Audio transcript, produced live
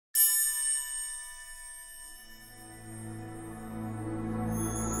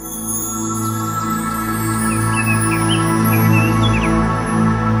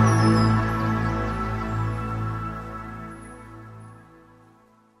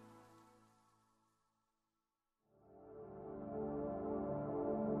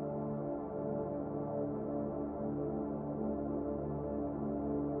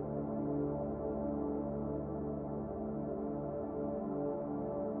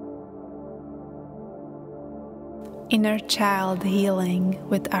Inner Child Healing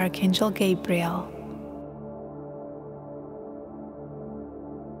with Archangel Gabriel.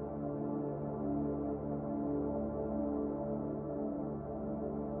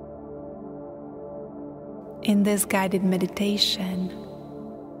 In this guided meditation,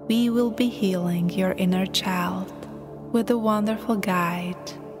 we will be healing your inner child with the wonderful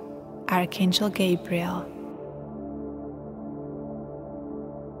guide, Archangel Gabriel.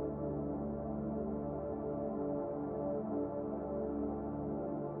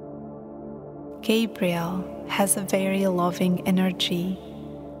 Gabriel has a very loving energy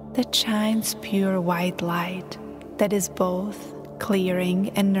that shines pure white light that is both clearing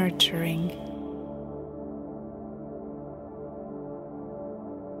and nurturing.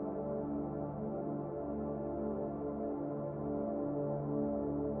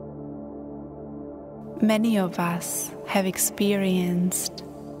 Many of us have experienced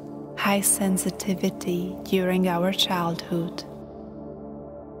high sensitivity during our childhood.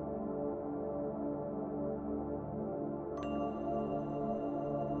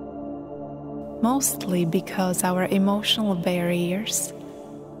 Mostly because our emotional barriers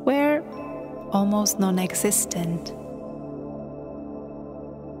were almost non-existent.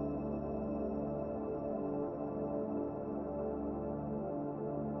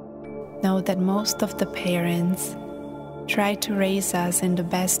 Know that most of the parents tried to raise us in the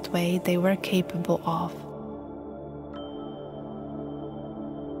best way they were capable of.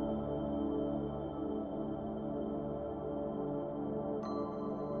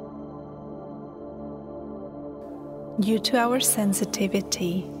 Due to our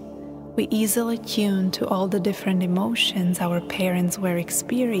sensitivity, we easily tune to all the different emotions our parents were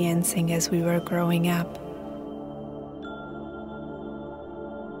experiencing as we were growing up.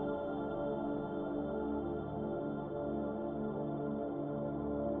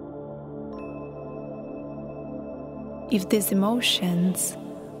 If these emotions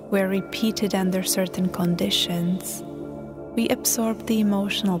were repeated under certain conditions, we absorbed the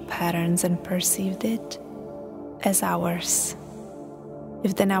emotional patterns and perceived it as ours.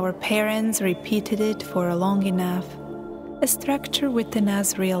 If then our parents repeated it for long enough, a structure within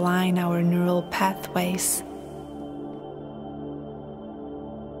us realigned our neural pathways.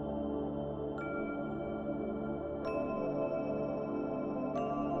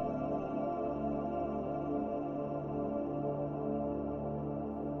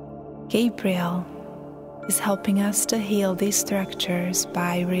 Gabriel is helping us to heal these structures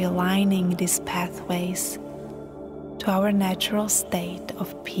by realigning these pathways to our natural state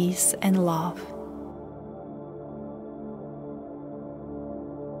of peace and love.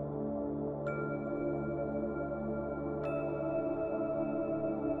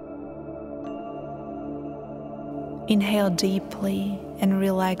 Inhale deeply and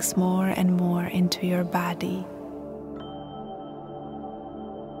relax more and more into your body.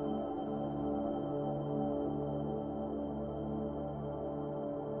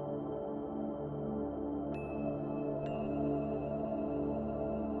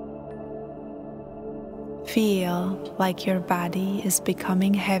 Feel like your body is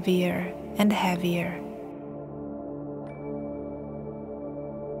becoming heavier and heavier.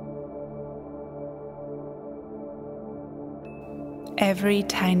 Every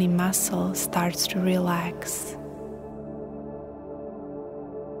tiny muscle starts to relax.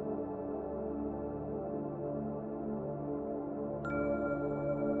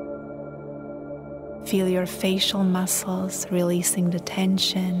 Feel your facial muscles releasing the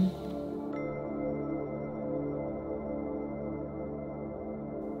tension.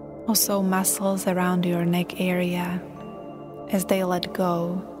 Also muscles around your neck area as they let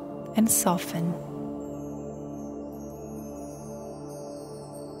go and soften.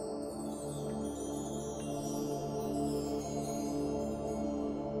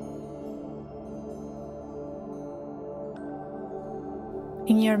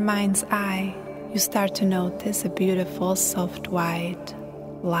 In your mind's eye, you start to notice a beautiful soft white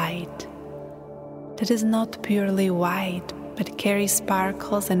light that is not purely white but carries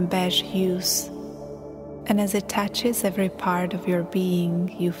sparkles and beige hues, and as it touches every part of your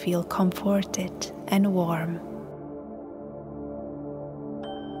being, you feel comforted and warm.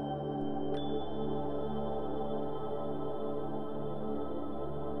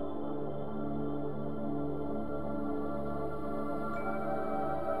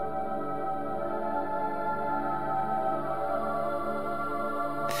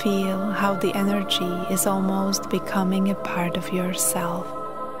 Feel how the energy is almost becoming a part of yourself.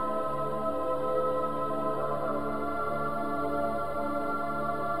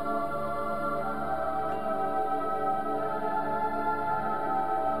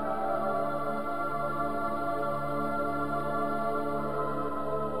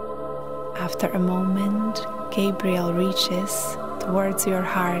 After a moment, Gabriel reaches towards your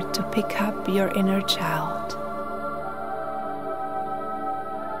heart to pick up your inner child.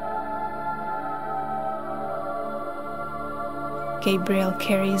 Gabriel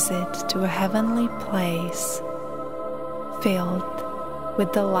carries it to a heavenly place filled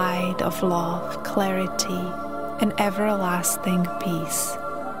with the light of love, clarity, and everlasting peace.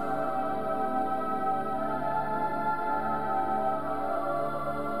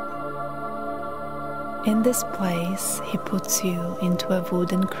 In this place, he puts you into a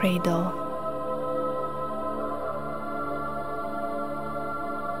wooden cradle.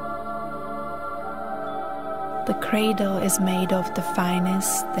 The cradle is made of the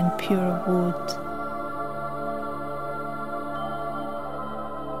finest and pure wood.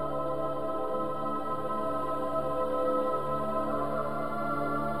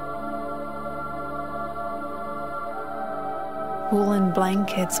 Woolen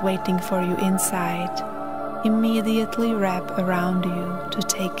blankets waiting for you inside immediately wrap around you to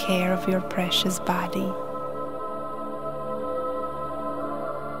take care of your precious body.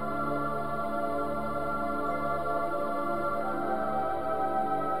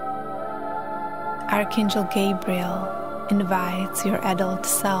 Archangel Gabriel invites your adult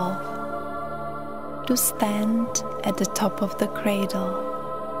self to stand at the top of the cradle.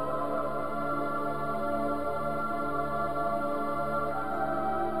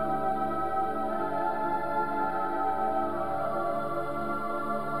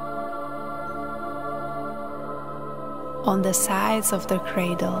 On the sides of the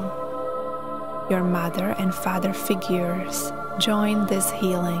cradle, your mother and father figures join this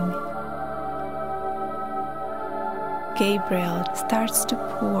healing. Gabriel starts to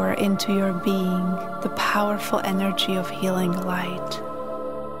pour into your being the powerful energy of healing light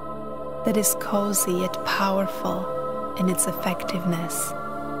that is cozy yet powerful in its effectiveness.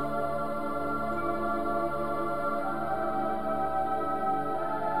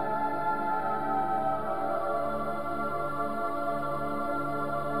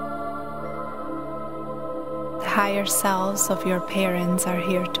 The higher selves of your parents are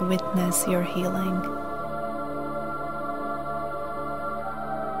here to witness your healing.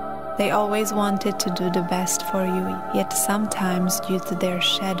 They always wanted to do the best for you, yet sometimes due to their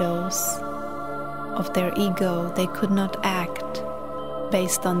shadows of their ego, they could not act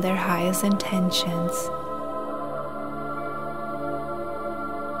based on their highest intentions.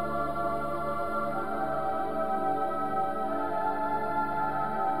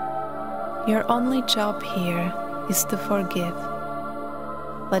 Your only job here is to forgive,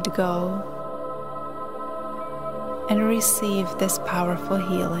 let go, and receive this powerful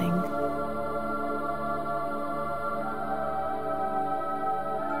healing.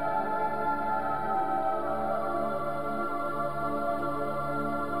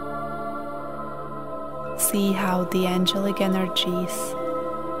 See how the angelic energies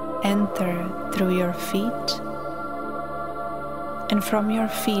enter through your feet, and from your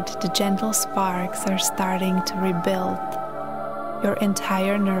feet the gentle sparks are starting to rebuild your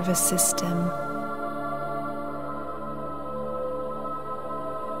entire nervous system.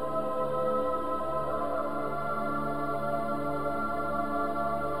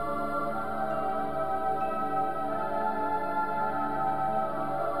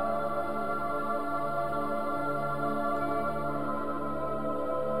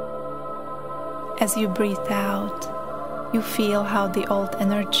 As you breathe out, you feel how the old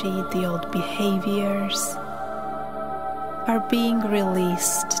energy, the old behaviors are being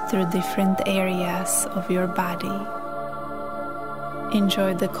released through different areas of your body.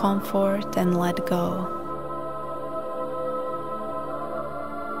 Enjoy the comfort and let go.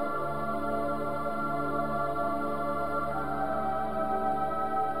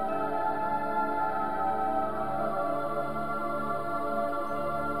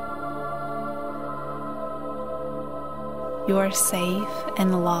 You are safe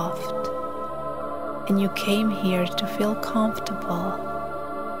and loved, and you came here to feel comfortable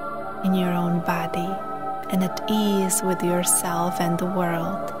in your own body and at ease with yourself and the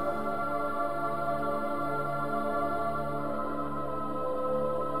world.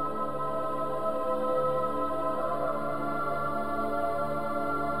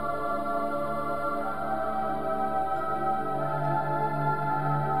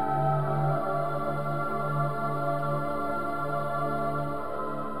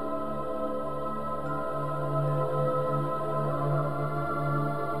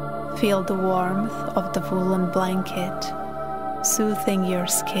 Feel the warmth of the woolen blanket soothing your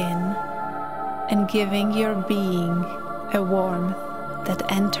skin and giving your being a warmth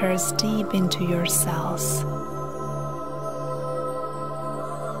that enters deep into your cells.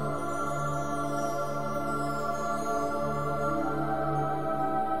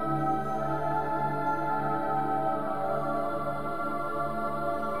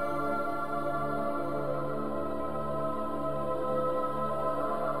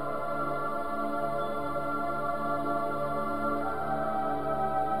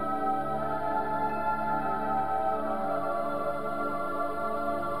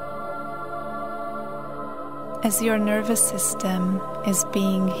 As your nervous system is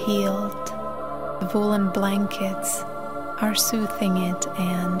being healed, the woolen blankets are soothing it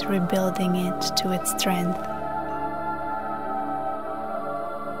and rebuilding it to its strength.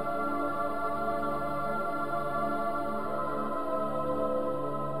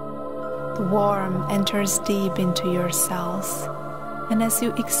 The warmth enters deep into your cells, and as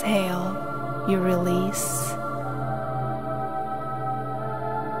you exhale, you release.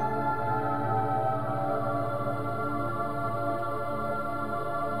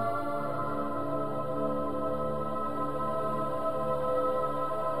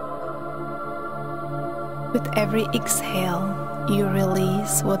 With every exhale, you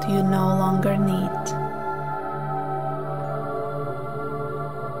release what you no longer need.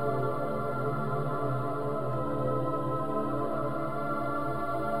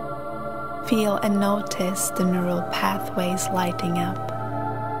 Feel and notice the neural pathways lighting up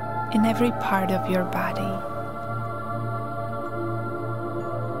in every part of your body.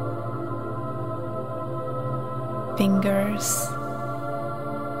 Fingers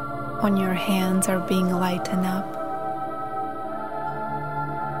on your hands are being lightened up.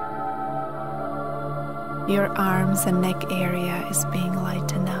 Your arms and neck area is being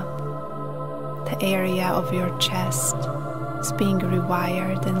lightened up. The area of your chest is being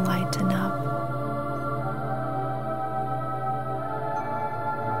rewired and lightened up.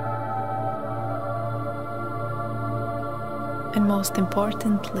 And most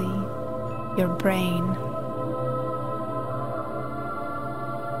importantly, your brain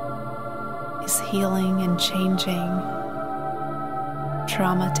is healing and changing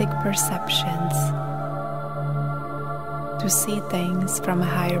traumatic perceptions to see things from a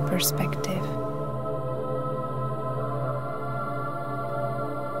higher perspective.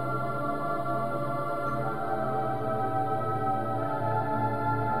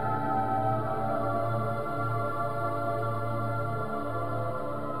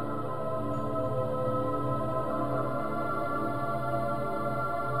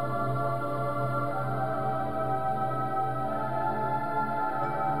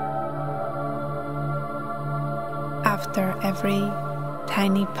 After every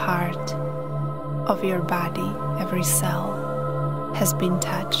tiny part of your body, every cell has been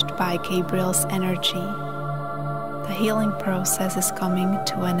touched by Gabriel's energy, the healing process is coming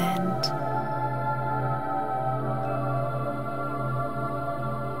to an end.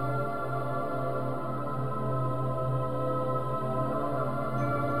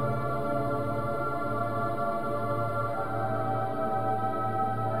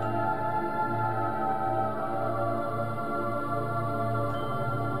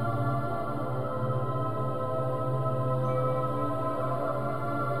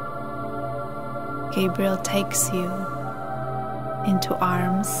 Gabriel takes you into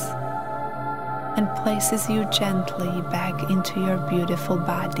arms and places you gently back into your beautiful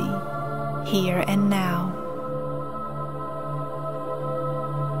body, here and now.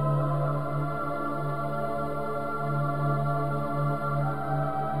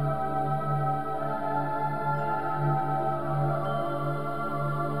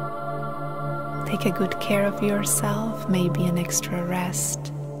 Take a good care of yourself, maybe an extra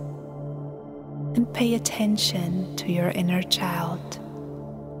rest. And pay attention to your inner child.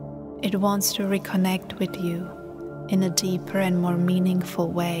 It wants to reconnect with you in a deeper and more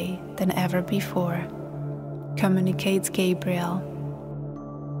meaningful way than ever before, communicates Gabriel.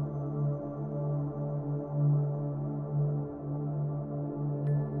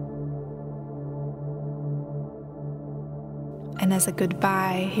 And as a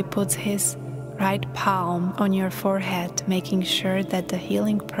goodbye, he puts his right palm on your forehead, making sure that the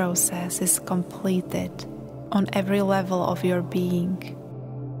healing process is completed on every level of your being.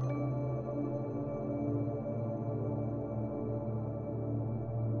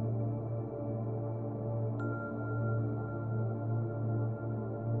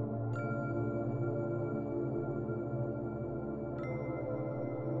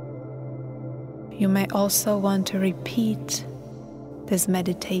 You may also want to repeat this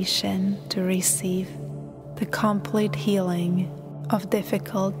meditation to receive the complete healing of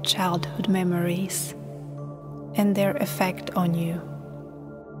difficult childhood memories and their effect on you.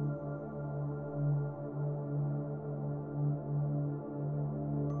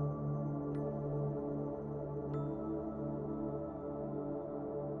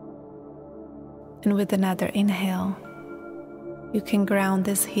 And with another inhale, you can ground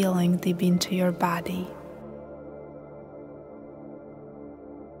this healing deep into your body.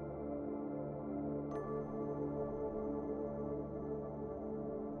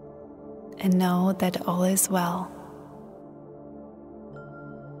 And know that all is well.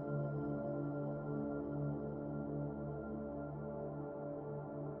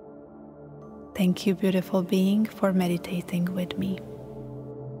 Thank you, beautiful being, for meditating with me.